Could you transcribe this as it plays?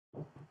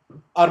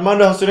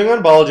Armando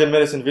Hasudungan, Biology and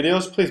Medicine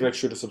videos. Please make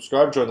sure to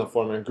subscribe, join the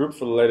forum and group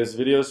for the latest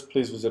videos.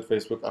 Please visit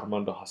Facebook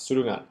Armando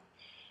Hasudungan.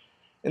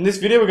 In this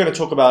video, we're going to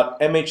talk about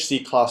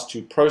MHC Class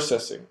II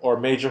Processing, or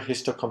Major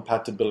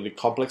Histocompatibility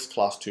Complex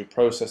Class II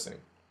Processing.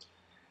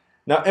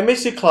 Now,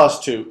 MHC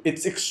Class II,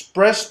 it's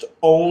expressed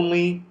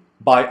only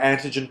by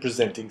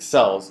antigen-presenting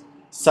cells,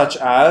 such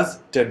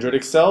as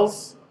dendritic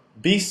cells,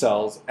 B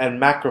cells, and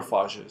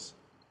macrophages.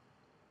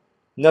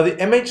 Now, the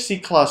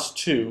MHC Class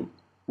II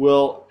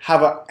will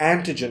have an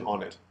antigen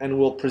on it and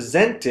will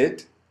present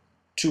it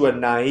to a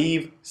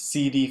naive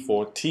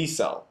CD4 T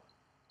cell.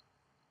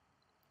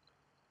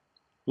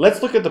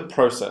 Let's look at the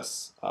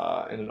process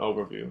in an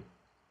overview.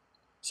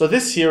 So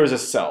this here is a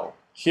cell.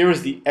 Here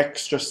is the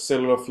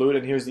extracellular fluid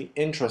and here's the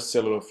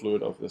intracellular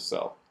fluid of the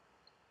cell.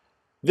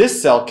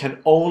 This cell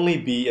can only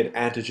be an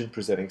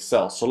antigen-presenting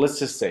cell. So let's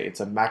just say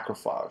it's a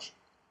macrophage.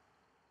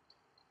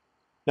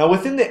 Now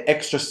within the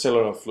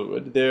extracellular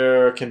fluid,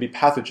 there can be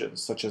pathogens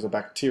such as a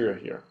bacteria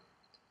here.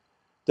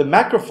 The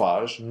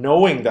macrophage,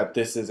 knowing that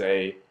this is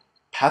a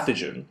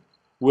pathogen,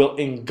 will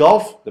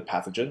engulf the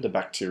pathogen, the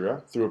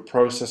bacteria, through a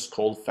process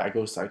called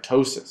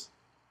phagocytosis.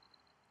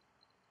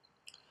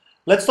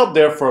 Let's stop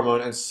there for a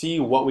moment and see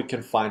what we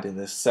can find in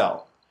this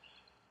cell.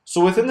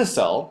 So within the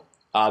cell,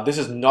 this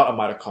is not a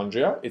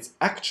mitochondria, it's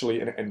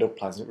actually an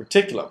endoplasmic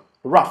reticulum,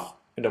 a rough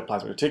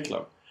endoplasmic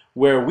reticulum,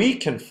 where we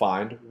can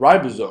find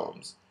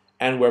ribosomes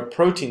and where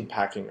protein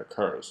packing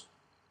occurs.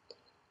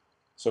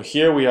 So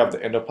here we have the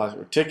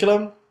endoplasmic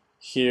reticulum,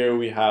 here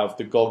we have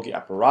the Golgi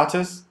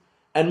apparatus,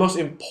 and most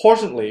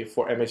importantly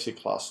for MHC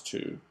Class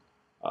II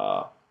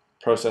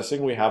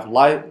processing, we have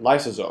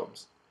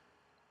lysosomes.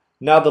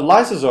 Now the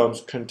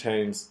lysosomes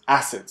contains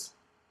acids,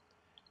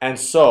 and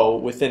so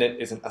within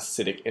it is an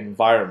acidic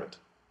environment.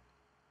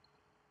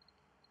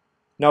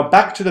 Now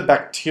back to the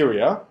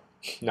bacteria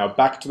that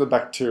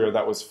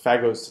was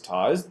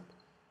phagocytized.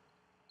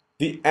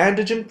 The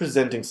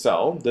antigen-presenting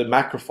cell, the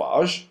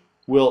macrophage,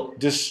 will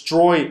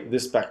destroy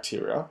this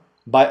bacteria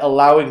by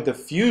allowing the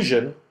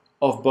fusion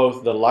of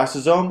both the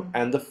lysosome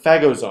and the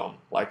phagosome,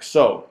 like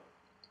so.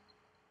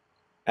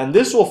 And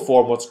this will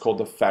form what's called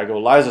the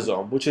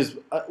phagolysosome,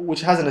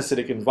 which has an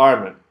acidic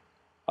environment,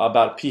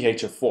 about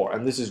pH of 4,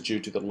 and this is due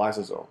to the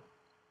lysosome.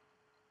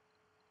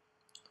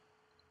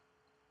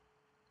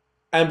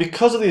 And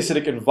because of the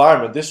acidic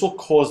environment, this will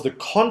cause the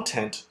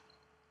content,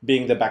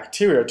 being the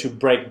bacteria, to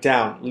break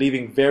down,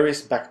 leaving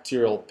various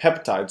bacterial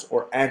peptides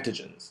or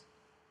antigens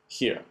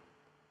here.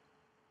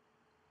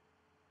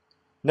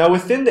 Now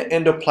within the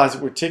endoplasmic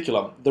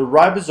reticulum, the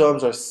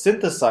ribosomes are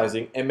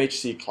synthesizing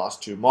MHC Class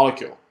II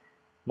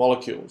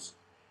molecules.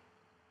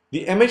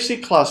 The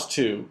MHC Class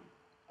II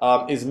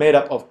is made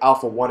up of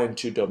alpha 1 and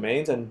 2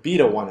 domains and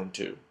beta 1 and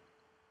 2.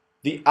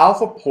 The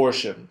alpha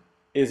portion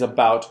is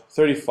about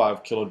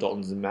 35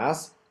 kilodaltons in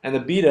mass and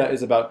the beta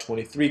is about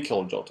 23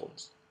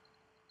 kilodaltons.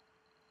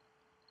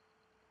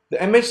 The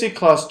MHC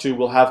Class II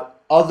will have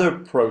another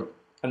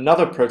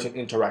protein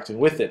interacting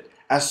with it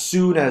as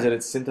soon as it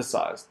is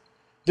synthesized.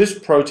 This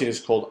protein is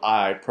called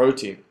II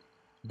protein,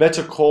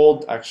 better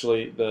called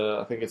actually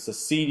I think it's the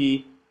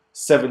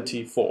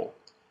Cd4,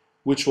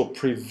 which will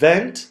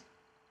prevent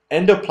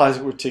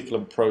endoplasmic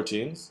reticulum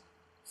proteins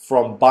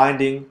from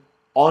binding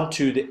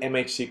onto the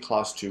MHC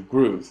Class II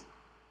groove.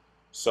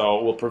 So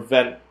it will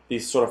prevent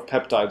these sort of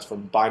peptides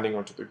from binding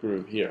onto the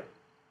groove here.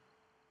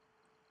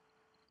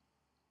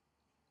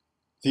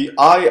 The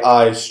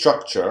II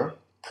structure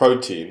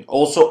protein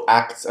also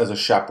acts as a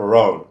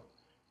chaperone,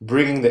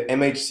 bringing the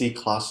MHC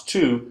Class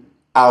II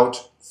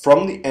out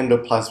from the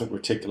endoplasmic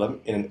reticulum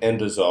in an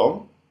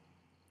endosome,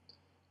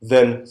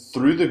 then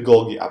through the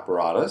Golgi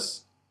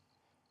apparatus,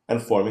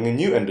 and forming a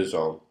new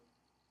endosome.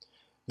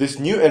 This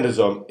new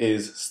endosome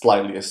is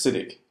slightly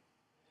acidic.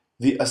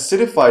 The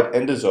acidified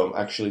endosome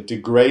actually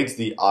degrades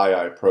the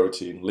II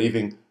protein,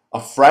 leaving a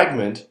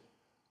fragment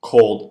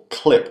called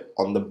clip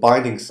on the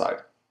binding site,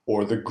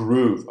 or the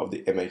groove of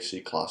the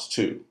MHC Class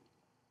II,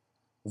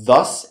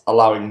 thus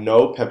allowing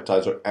no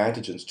peptides or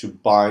antigens to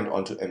bind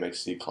onto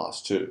MHC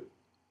Class II.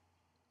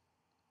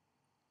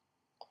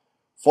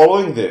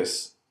 Following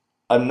this,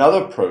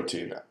 another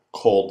protein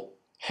called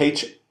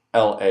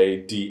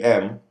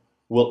HLA-DM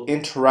will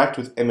interact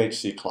with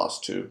MHC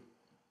Class II,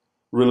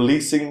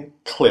 releasing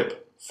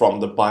clip from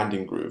the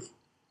binding groove.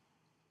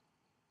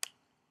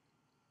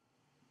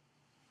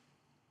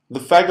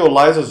 The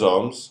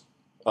phagolysosomes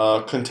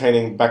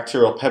containing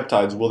bacterial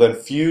peptides will then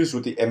fuse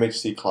with the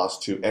MHC Class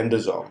II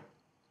endosome.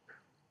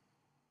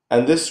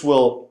 And this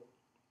will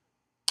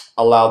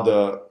allow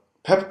the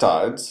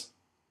peptides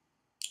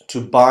to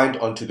bind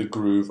onto the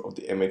groove of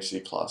the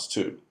MHC Class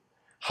II.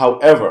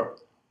 However,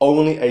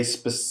 only a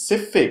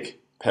specific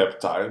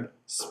peptide,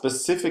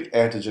 specific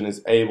antigen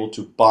is able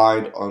to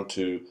bind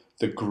onto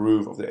the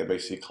groove of the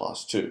MHC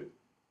Class II.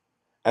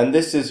 And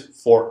this is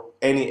for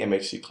any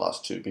MHC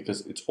Class II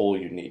because it's all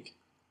unique.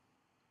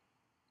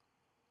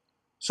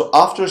 So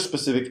after a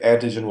specific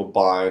antigen will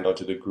bind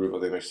onto the groove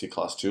of the MHC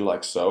Class II,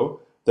 like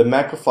so, the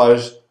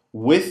macrophage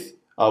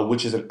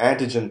which is an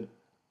antigen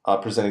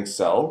presenting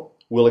cell,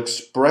 will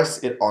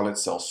express it on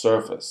its cell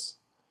surface.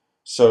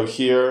 So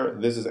here,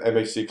 this is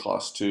MHC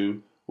Class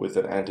II with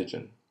an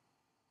antigen.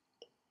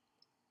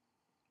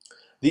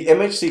 The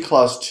MHC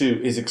Class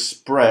II is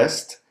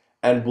expressed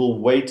and will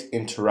wait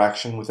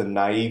interaction with a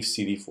naive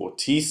CD4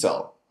 T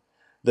cell.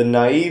 The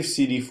naive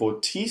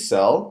CD4 T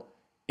cell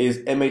is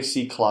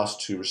MHC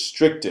Class II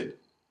restricted,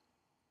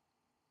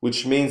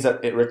 which means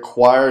that it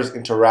requires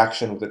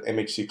interaction with an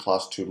MHC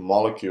Class II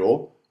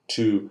molecule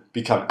to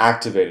become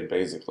activated,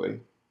 basically.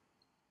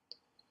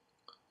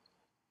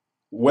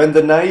 When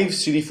the naive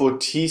CD4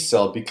 T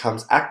cell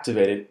becomes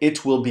activated,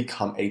 it will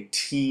become a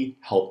T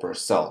helper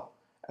cell.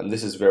 And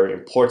this is very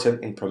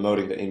important in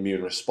promoting the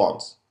immune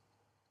response.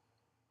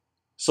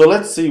 So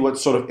let's see what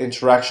sort of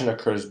interaction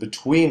occurs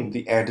between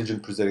the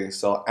antigen-presenting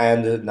cell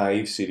and the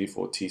naive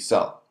CD4 T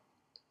cell.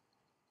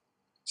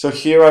 So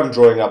here I'm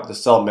drawing up the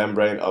cell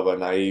membrane of a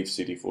naive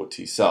CD4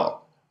 T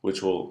cell,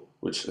 which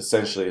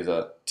essentially is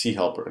a T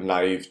helper, a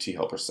naive T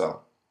helper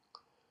cell.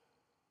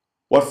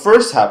 What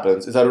first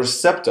happens is that a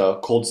receptor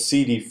called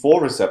Cd4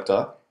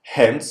 receptor,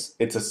 hence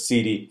it's a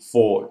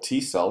CD4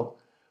 T cell,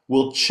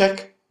 will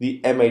check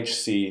the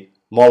MHC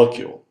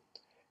molecule.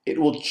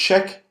 It will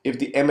check if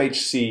the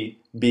MHC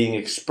being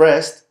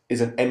expressed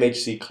is an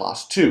MHC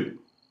Class II,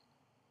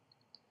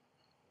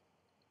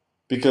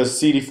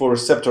 because Cd4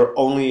 receptor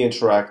only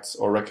interacts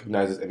or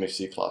recognizes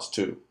MHC Class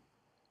II.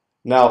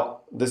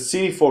 Now, the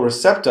Cd4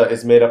 receptor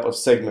is made up of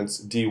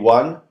segments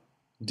D1,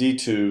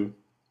 D2,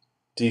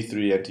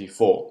 D3, and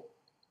D4.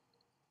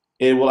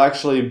 It will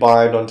actually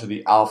bind onto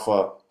the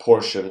alpha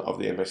portion of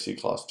the MHC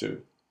Class II.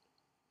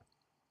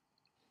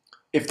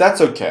 If that's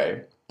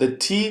okay, the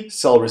T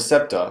cell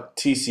receptor,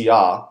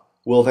 TCR,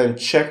 will then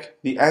check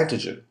the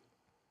antigen.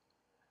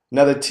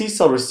 Now the T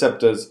cell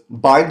receptor's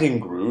binding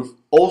groove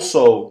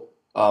also,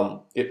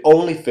 it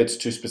only fits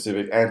to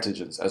specific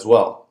antigens as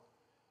well.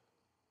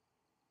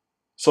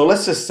 So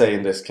let's just say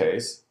in this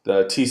case,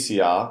 the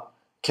TCR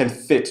can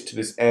fit to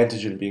this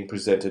antigen being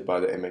presented by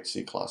the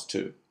MHC Class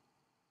II.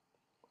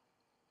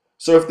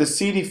 So if the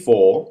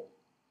CD4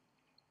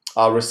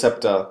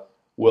 receptor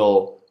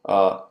will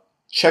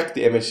check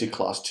the MHC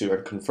Class II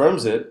and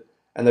confirms it,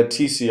 and the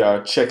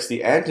TCR checks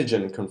the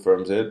antigen and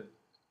confirms it,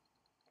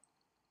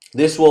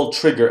 this will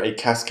trigger a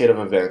cascade of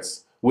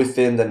events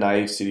within the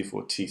naive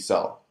CD4 T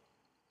cell.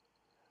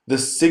 The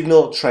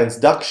signal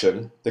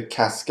transduction, the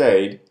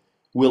cascade,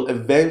 will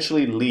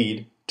eventually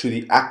lead to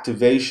the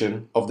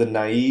activation of the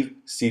naive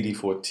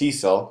CD4 T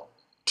cell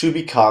to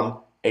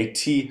become a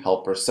T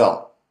helper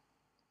cell.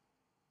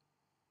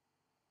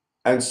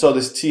 And so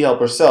this T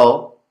helper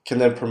cell can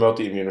then promote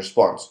the immune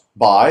response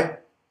by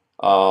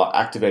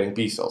activating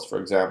B cells, for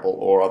example,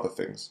 or other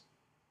things.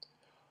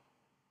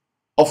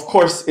 Of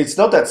course, it's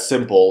not that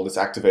simple, this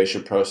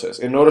activation process.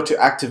 In order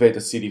to activate the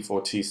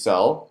CD4 T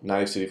cell,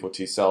 naive CD4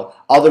 T cell,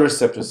 other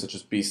receptors such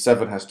as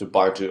B7 has to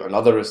bind to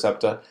another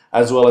receptor,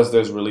 as well as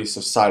there's release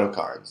of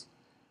cytokines.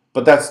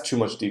 But that's too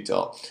much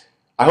detail.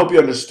 I hope you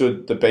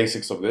understood the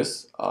basics of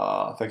this.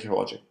 Thank you for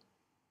watching.